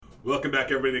Welcome back,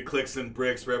 everybody, to Clicks and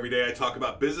Bricks, where every day I talk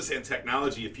about business and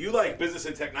technology. If you like business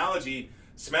and technology,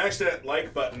 smash that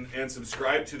like button and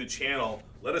subscribe to the channel.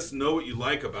 Let us know what you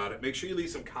like about it. Make sure you leave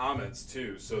some comments,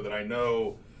 too, so that I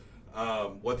know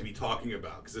what to be talking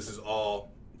about, because this is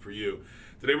all for you.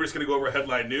 Today, we're just going to go over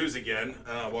headline news again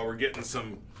while we're getting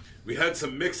some... We had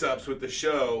some mix-ups with the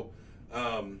show.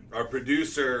 Our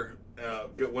producer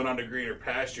went on to greener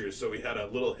pastures, so we had a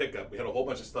little hiccup. We had a whole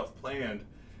bunch of stuff planned,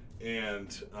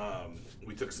 and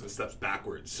we took some steps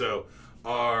backwards. So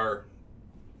our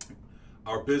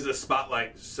business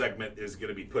spotlight segment is going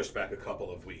to be pushed back a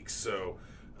couple of weeks, so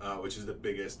which is the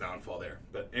biggest downfall there.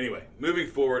 But anyway, moving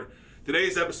forward,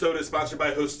 today's episode is sponsored by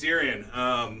Hosterian.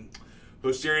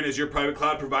 Hosterian is your private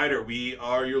cloud provider. We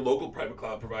are your local private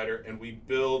cloud provider, and we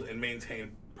build and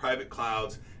maintain private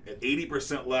clouds at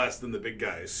 80% less than the big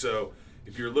guys. So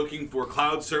if you're looking for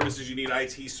cloud services, you need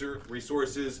IT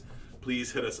resources,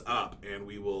 please hit us up, and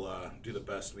we will do the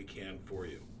best we can for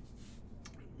you.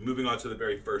 Moving on to the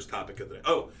very first topic of the day.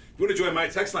 Oh, if you want to join my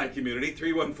text line community,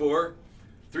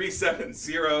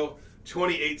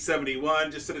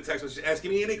 314-370-2871. Just send a text message asking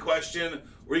me any question,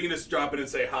 or you can just drop in and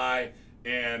say hi,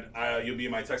 and you'll be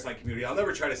in my text line community. I'll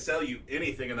never try to sell you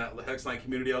anything in that text line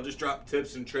community. I'll just drop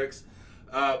tips and tricks.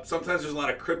 Sometimes there's a lot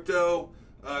of crypto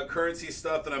currency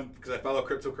stuff because I follow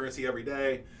cryptocurrency every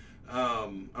day. I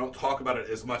don't talk about it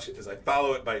as much as I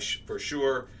follow it for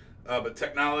sure. But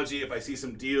technology, if I see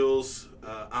some deals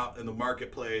out in the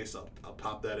marketplace, I'll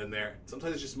pop that in there.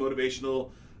 Sometimes it's just motivational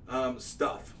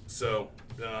stuff. So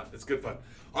it's good fun.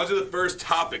 On to the first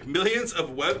topic. Millions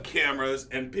of web cameras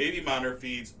and baby monitor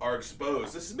feeds are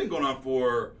exposed. This has been going on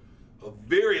for a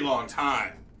very long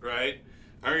time, right?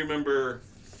 I remember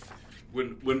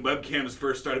when webcams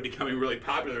first started becoming really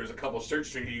popular, there's a couple search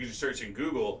strings you can just search in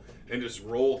Google and just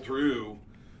roll through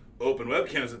open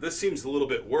webcams. But this seems a little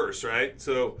bit worse, right?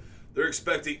 So they're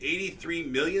expecting 83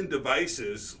 million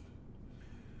devices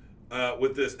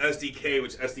with this SDK,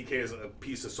 which SDK is a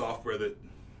piece of software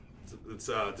it's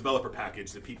a developer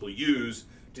package that people use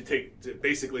to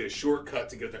basically a shortcut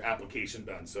to get their application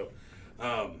done. So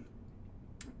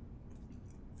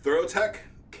Therotech,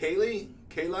 Kalay,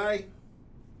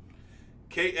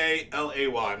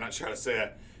 K-A-L-A-Y, I'm not sure how to say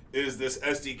it, is this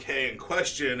SDK in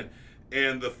question,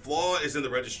 and the flaw is in the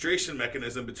registration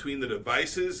mechanism between the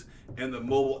devices and the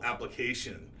mobile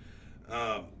application.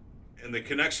 And the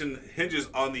connection hinges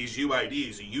on these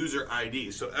UIDs, a user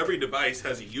ID. So every device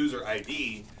has a user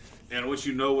ID, and once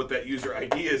you know what that user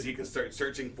ID is, you can start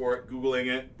searching for it, Googling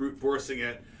it, brute forcing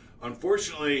it.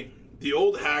 Unfortunately, the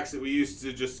old hacks that we used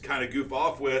to just kind of goof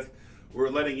off with were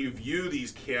letting you view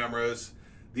these cameras.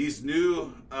 These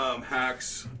new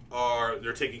hacks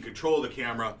they're taking control of the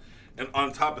camera, and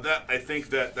on top of that, I think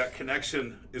that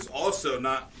connection is also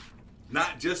not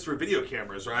just for video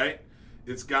cameras, right?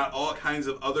 It's got all kinds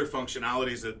of other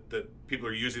functionalities that people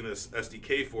are using this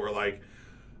SDK for, like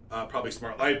probably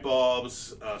smart light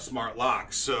bulbs, smart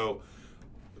locks. So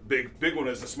big one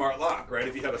is a smart lock, right?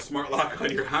 If you have a smart lock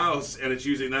on your house and it's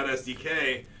using that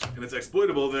SDK and it's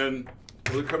exploitable, then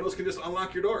the criminals can just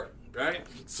unlock your door, right?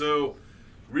 So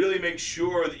really make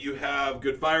sure that you have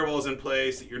good firewalls in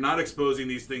place, that you're not exposing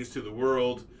these things to the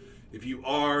world. If you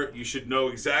are, you should know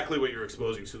exactly what you're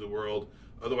exposing to the world.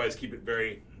 Otherwise, keep it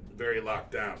very, very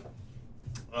locked down.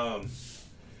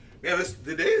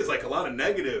 Today is like a lot of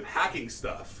negative hacking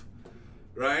stuff,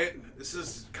 right? This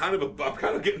is I'm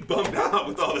kind of getting bummed out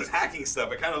with all this hacking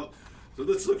stuff. So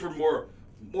let's look for more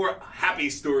happy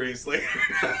stories later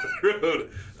down the road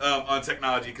on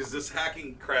technology, because this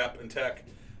hacking crap and tech,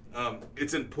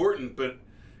 it's important, but it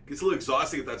gets a little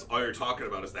exhausting if that's all you're talking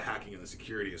about is the hacking and the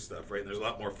security of stuff, right? And there's a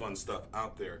lot more fun stuff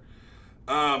out there.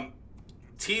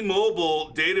 T-Mobile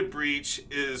data breach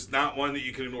is not one that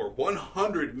you can ignore.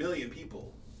 100 million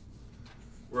people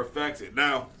were affected.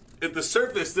 Now, at the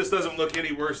surface, this doesn't look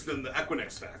any worse than the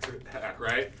Equinix hack,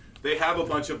 right? They have a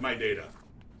bunch of my data.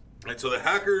 Right, so the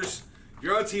hackers, if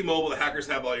you're on T-Mobile, the hackers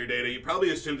have all your data. You probably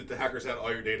assumed that the hackers had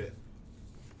all your data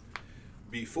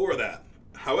before that.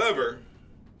 However,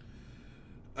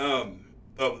 and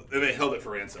they held it for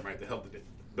ransom, right? They held the data.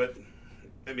 But,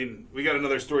 I mean, we got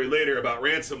another story later about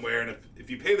ransomware, and if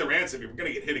you pay the ransom, you're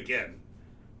going to get hit again.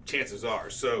 Chances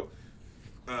are. So,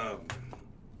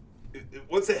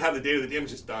 once they have the data, the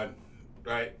damage is done,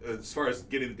 right? As far as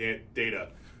getting the data,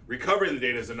 recovering the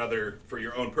data is another, for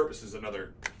your own purposes,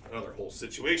 another whole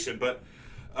situation. But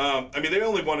I mean, they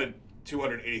only wanted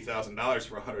 $280,000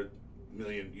 for 100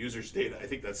 million users' data. I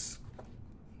think that's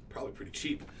probably pretty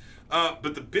cheap.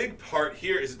 But the big part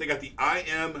here is that they got the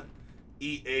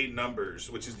IMEA numbers,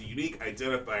 which is the unique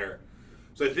identifier.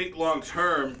 So I think long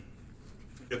term,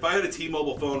 if I had a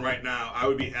T-Mobile phone right now, I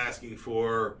would be asking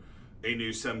for a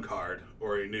new SIM card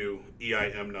or a new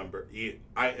EIM number,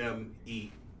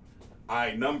 IMEI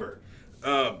number,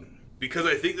 because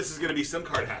I think this is going to be SIM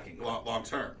card hacking long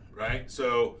term, right?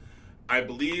 So I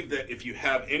believe that if you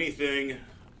have anything,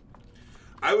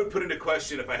 I would put into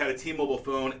question, if I had a T-Mobile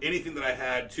phone, anything that I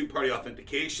had two-party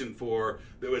authentication for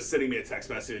that was sending me a text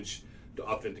message to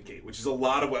authenticate, which is a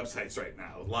lot of websites right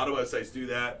now. A lot of websites do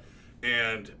that,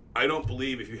 and I don't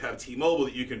believe if you have T-Mobile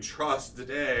that you can trust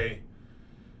today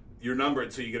your number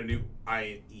until you get a new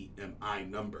IMEI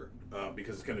number,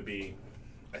 because it's going to be,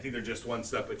 I think they're just one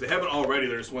step. If they haven't already,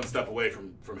 they're just one step away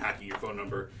from hacking your phone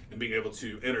number and being able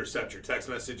to intercept your text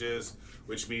messages,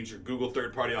 which means your Google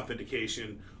third-party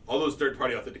authentication, all those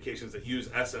third-party authentications that use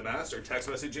SMS or text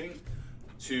messaging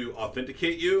to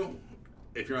authenticate you.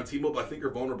 If you're on T-Mobile, I think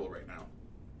you're vulnerable right now.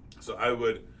 So I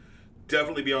would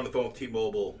definitely be on the phone with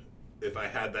T-Mobile if I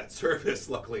had that service.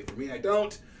 Luckily for me, I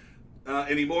don't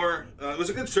anymore. It was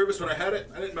a good service when I had it.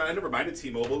 I never minded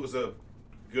T-Mobile. It was a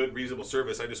good, reasonable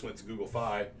service. I just went to Google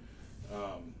Fi.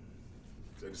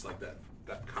 So I just like that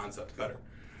concept better.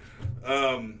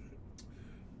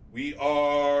 We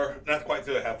are not quite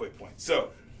to the halfway point. So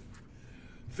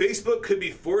Facebook could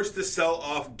be forced to sell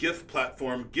off GIF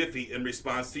platform Giphy in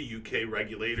response to UK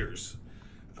regulators.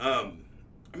 I mean,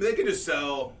 they could just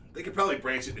sell, they could probably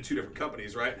branch it to two different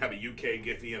companies, right? Have a UK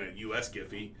Giphy and a US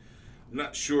Giphy. I'm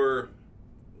not sure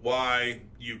why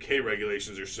UK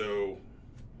regulations are so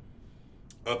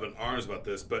up in arms about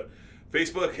this, but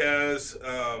Facebook has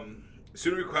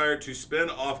soon required to spin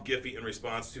off Giphy in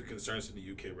response to concerns to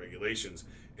the UK regulations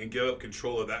and give up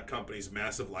control of that company's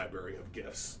massive library of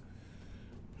GIFs.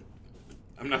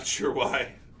 I'm not sure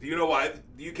why. Do you know why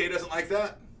the UK doesn't like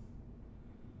that?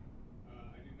 I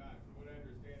do not. From what I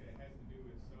understand, it has to do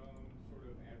with some sort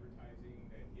of advertising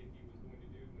that Giphy was going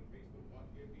to do. When Facebook bought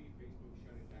Giphy, Facebook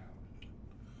shut it down.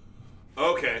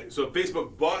 Okay, so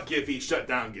Facebook bought Giphy, shut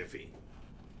down Giphy.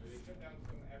 So they shut down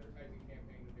some advertising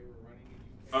campaign that they were running in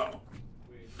UK,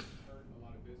 which hurt a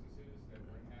lot of businesses that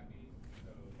weren't happy.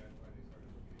 So that's why they started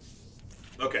looking into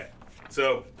it. Okay,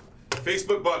 so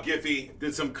Facebook bought Giphy,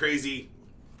 did some crazy,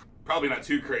 probably not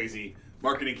too crazy,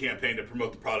 marketing campaign to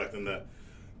promote the product, and the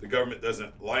government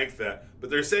doesn't like that.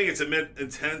 But they're saying it's amid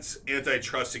intense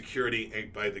antitrust security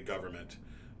by the government.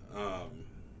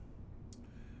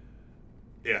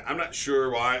 Yeah, I'm not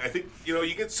sure why. I think,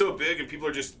 you get so big and people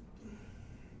are just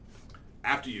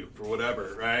after you for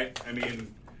whatever, right? I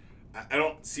mean, I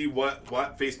don't see what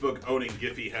Facebook owning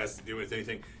Giphy has to do with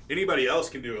anything. Anybody else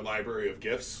can do a library of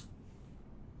GIFs,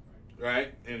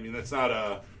 right? I mean, that's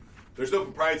not there's no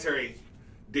proprietary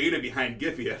data behind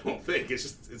Giphy, I don't think.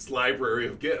 It's library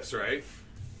of GIFs, right?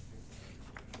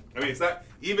 I mean, it's not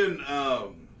even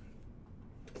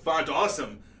Font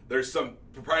Awesome. There's some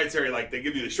proprietary, like they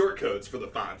give you the short codes for the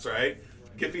fonts, right?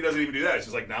 Giphy doesn't even do that. It's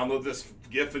just like download this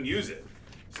GIF and use it.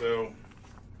 So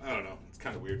I don't know. It's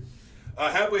kind of weird.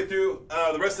 Halfway through,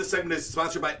 the rest of the segment is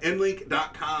sponsored by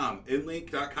Inlink.com.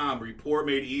 Inlink.com, report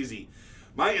made easy.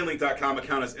 My Inlink.com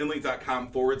account is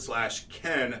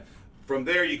inlink.com/Ken. From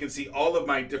there, you can see all of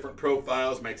my different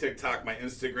profiles, my TikTok, my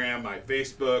Instagram, my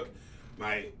Facebook,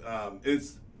 my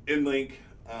Inlink,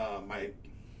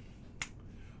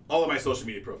 all of my social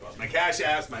media profiles, my Cash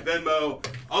Apps, my Venmo,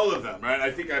 all of them, right?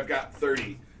 I think I've got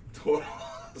 30 total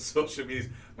social medias.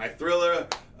 My Thriller,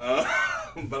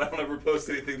 but I don't ever post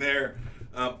anything there.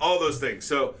 All those things.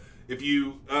 So if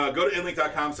you go to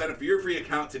Inlink.com, sign up for your free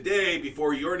account today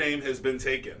before your name has been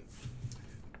taken.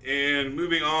 And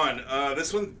moving on,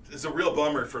 this one is a real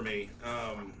bummer for me.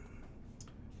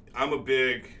 I'm a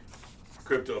big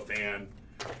crypto fan,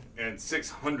 and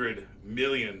 $600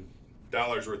 million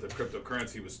worth of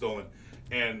cryptocurrency was stolen,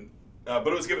 and but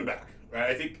it was given back, right?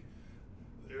 I think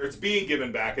it's being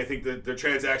given back. I think that the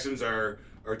transactions are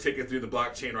ticking through the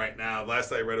blockchain right now.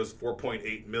 Last I read, it was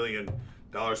 $4.8 million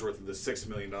worth of the $6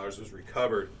 million was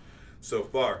recovered so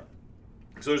far.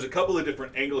 So there's a couple of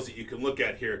different angles that you can look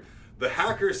at here. The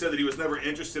hacker said that he was never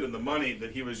interested in the money,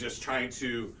 that he was just trying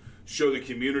to show the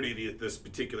community this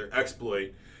particular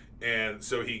exploit, and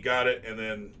so he got it.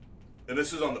 And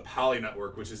this is on the Poly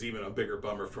network, which is even a bigger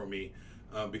bummer for me,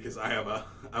 because I'm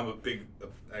a big.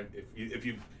 If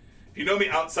you know me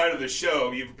outside of the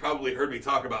show, you've probably heard me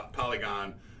talk about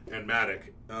Polygon and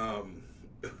Matic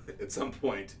at some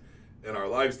point in our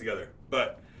lives together.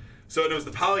 But so it was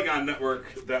the Polygon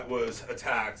network that was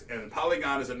attacked, and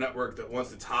Polygon is a network that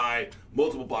wants to tie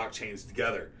multiple blockchains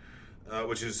together,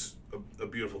 which is a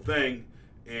beautiful thing,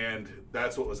 and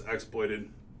that's what was exploited.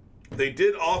 They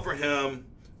did offer him,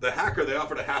 the hacker, they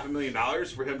offered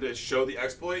 $500,000 for him to show the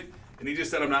exploit, and he just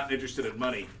said, I'm not interested in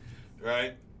money.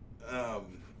 right?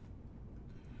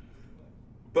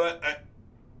 But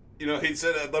he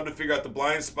said, I'd love to figure out the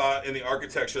blind spot in the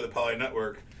architecture of the Poly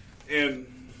network. And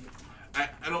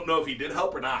I don't know if he did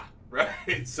help or not,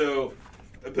 right? So,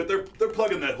 but they're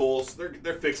plugging that holes.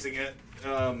 They're fixing it.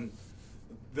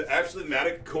 The actually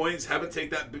Matic coins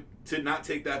did not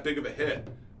take that big of a hit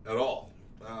at all.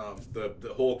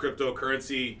 The whole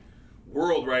cryptocurrency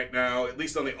world right now, at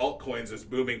least on the altcoins, is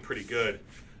booming pretty good.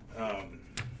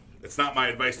 It's not my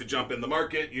advice to jump in the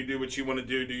market. You do what you want to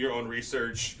do your own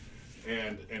research,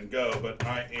 and go. But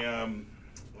I am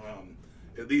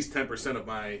at least 10% of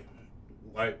my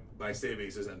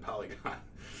savings is in Polygon,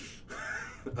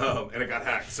 and it got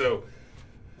hacked. So,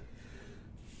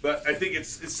 but I think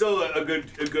it's still a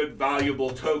good valuable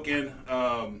token.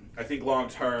 I think long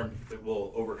term it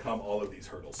will overcome all of these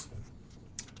hurdles.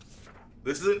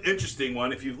 This is an interesting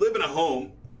one. If you live in a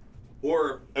home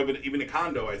or even a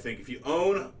condo, I think if you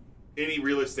own any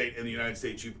real estate in the United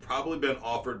States, you've probably been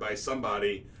offered by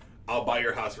somebody, I'll buy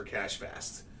your house for cash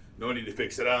fast. No need to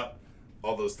fix it up,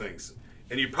 all those things.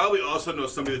 And you probably also know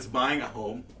somebody that's buying a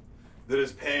home that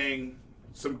is paying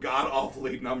some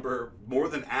god-awfully number more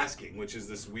than asking, which is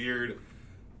this weird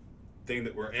thing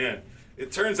that we're in.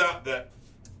 It turns out that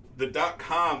the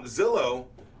 .com, Zillow,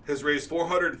 has raised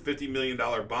 $450 million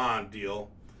bond deal,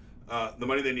 the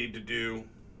money they need to do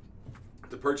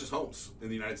to purchase homes in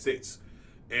the United States.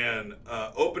 And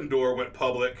Opendoor went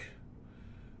public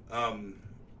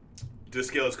to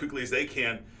scale as quickly as they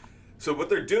can. So what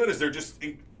they're doing is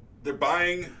they're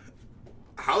buying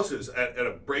houses at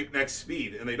a breakneck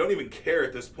speed, and they don't even care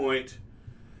at this point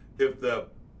if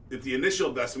the initial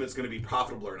investment is going to be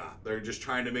profitable or not. They're just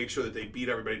trying to make sure that they beat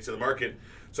everybody to the market.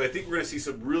 So I think we're going to see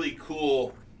some really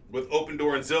cool, with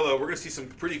Opendoor and Zillow, we're going to see some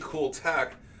pretty cool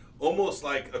tech, almost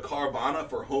like a Carvana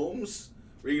for homes,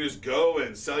 where you can just go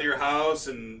and sell your house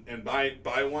and buy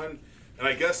one. And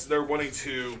I guess they're wanting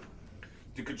to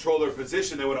control their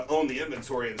position. They want to own the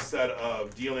inventory instead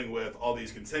of dealing with all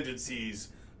these contingencies.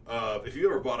 If you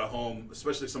ever bought a home,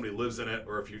 especially if somebody lives in it,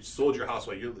 or if you sold your house,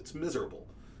 it's miserable.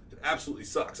 It absolutely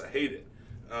sucks. I hate it.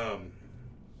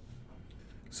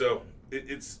 So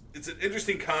it's an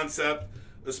interesting concept.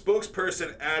 The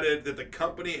spokesperson added that the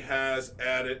company has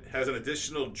an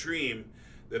additional dream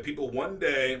that people one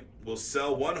day will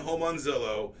sell one home on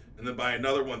Zillow and then buy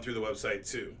another one through the website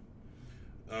too.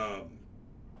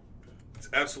 It's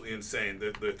absolutely insane.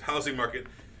 The housing market,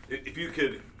 if you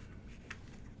could,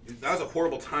 that was a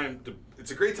horrible time it's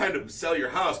a great time to sell your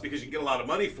house because you can get a lot of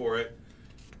money for it.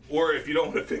 Or if you don't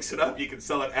want to fix it up, you can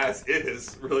sell it as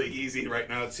is really easy right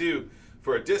now too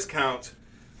for a discount.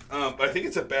 But I think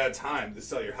it's a bad time to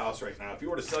sell your house right now. If you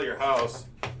were to sell your house,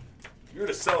 if you were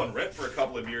to sell and rent for a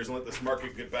couple of years and let this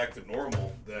market get back to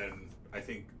normal, then I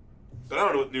think, but I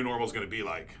don't know what new normal is going to be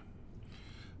like.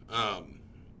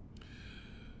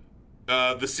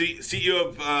 The CEO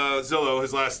of Zillow,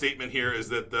 his last statement here is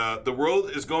that the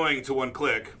world is going to one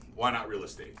click. Why not real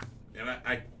estate? And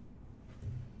I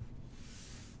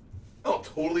don't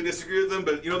totally disagree with them,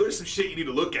 but there's some shit you need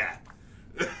to look at.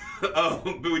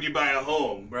 But when you buy a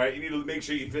home, right, you need to make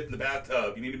sure you fit in the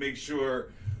bathtub. You need to make sure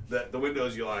that the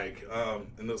windows you like,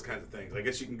 and those kinds of things. I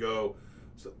guess you can go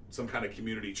some kind of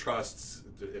community trusts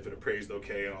if it appraised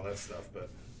okay and all that stuff. But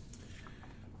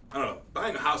I don't know.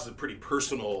 Buying a house is a pretty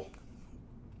personal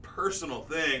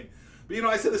thing. But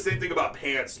I said the same thing about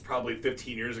pants probably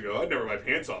 15 years ago. I'd never buy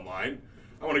pants online.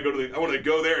 I want to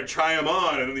go there and try them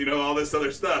on, and all this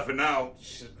other stuff. And now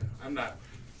I'm not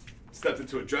stepped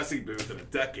into a dressing booth in a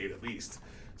decade at least.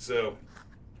 So,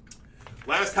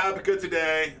 last topic of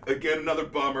today. Again, another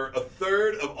bummer. A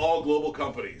third of all global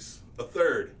companies,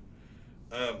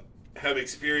 have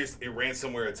experienced a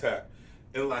ransomware attack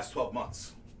in the last 12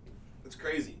 months. That's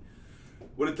crazy.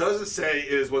 What it doesn't say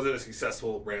is, was it a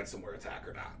successful ransomware attack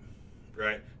or not,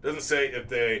 right? It doesn't say if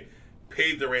they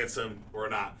paid the ransom or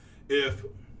not.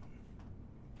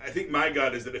 I think my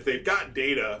gut is that if they've got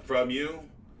data from you,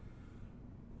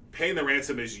 paying the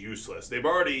ransom is useless. I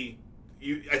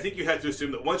think you have to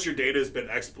assume that once your data has been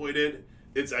exploited,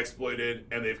 it's exploited,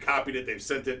 and they've copied it, they've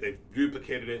sent it, they've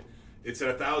duplicated it. It's in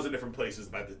 1,000 different places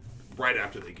right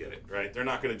after they get it, right? They're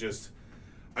not going to just...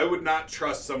 I would not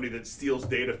trust somebody that steals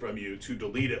data from you to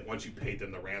delete it once you paid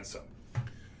them the ransom,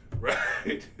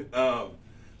 right?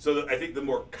 So I think the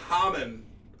more common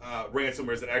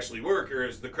ransomwares that actually work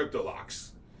is the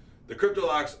CryptoLocks. The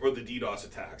CryptoLocks or the DDoS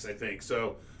attacks, I think.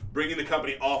 So bringing the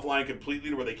company offline completely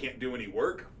to where they can't do any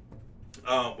work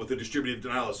with a distributed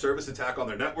denial of service attack on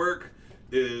their network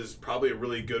is probably a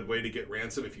really good way to get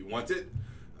ransom if you want it.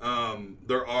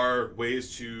 There are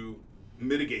ways to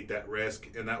mitigate that risk,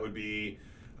 and that would be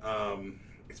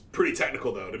It's pretty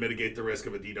technical, though, to mitigate the risk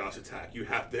of a DDoS attack. You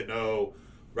have to know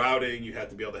routing, you have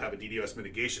to be able to have a DDoS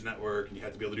mitigation network, and you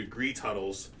have to be able to do GRE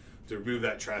tunnels to remove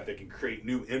that traffic and create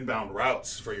new inbound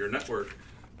routes for your network,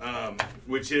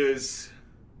 which is,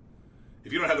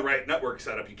 if you don't have the right network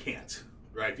set up, you can't,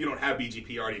 right? If you don't have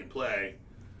BGP already in play,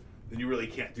 then you really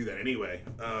can't do that anyway.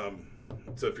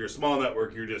 So if you're a small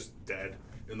network, you're just dead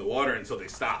in the water until they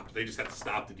stop. They just have to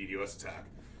stop the DDoS attack.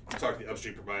 You talk to the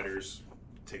upstream providers,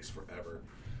 it takes forever.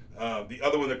 The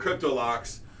other one, the crypto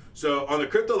locks. So on the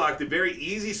crypto lock, the very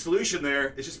easy solution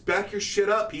there is just back your shit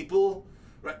up, people.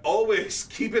 Right? Always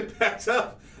keep it backed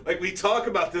up. Like, we talk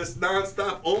about this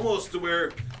nonstop, almost to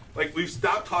where, like, we've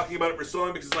stopped talking about it for so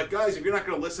long because, like, guys, if you're not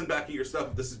going to listen back at your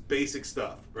stuff, this is basic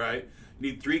stuff, right?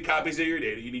 You need 3 copies of your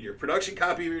data. You need your production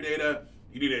copy of your data.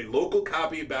 You need a local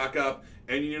copy of backup,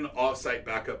 and you need an off-site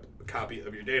backup copy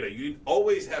of your data. You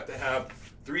always have to have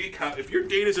 3 copies. If your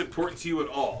data is important to you at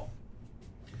all,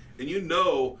 and you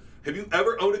know, have you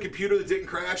ever owned a computer that didn't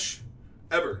crash?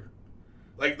 Ever?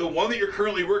 Like, the one that you're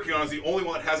currently working on is the only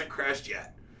one that hasn't crashed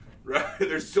yet, right?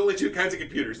 There's only 2 kinds of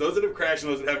computers, those that have crashed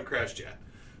and those that haven't crashed yet.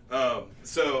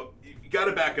 So you got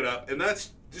to back it up, and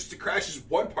that's just to crash is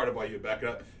one part of why you back it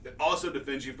up. It also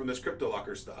defends you from this crypto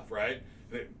locker stuff, right?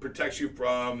 And it protects you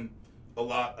from a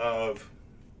lot of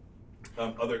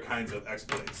other kinds of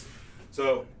exploits.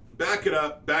 So back it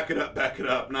up,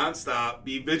 nonstop.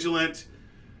 Be vigilant.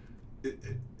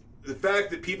 The fact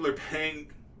that people are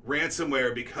paying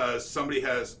ransomware because somebody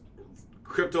has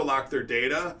crypto locked their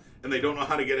data and they don't know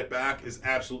how to get it back is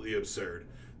absolutely absurd.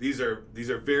 These are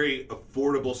very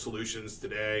affordable solutions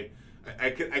today.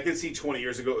 I can see 20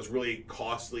 years ago it was really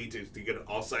costly to get an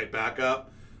offsite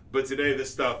backup, but today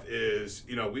this stuff is,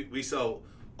 you know, we sell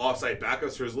offsite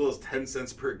backups for as little as 10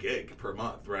 cents per gig per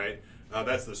month, right?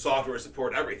 That's the software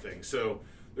support, everything. So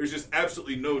there's just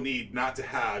absolutely no need not to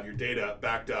have your data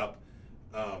backed up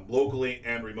locally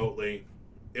and remotely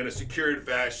in a secured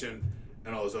fashion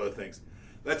and all those other things.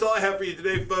 That's all I have for you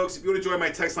today, folks. If you want to join my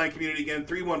text line community again,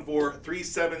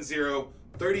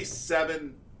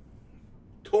 314-370-37,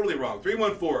 totally wrong,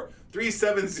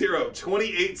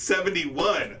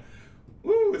 314-370-2871.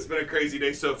 Woo, it's been a crazy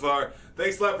day so far.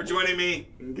 Thanks a lot for joining me,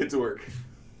 and get to work.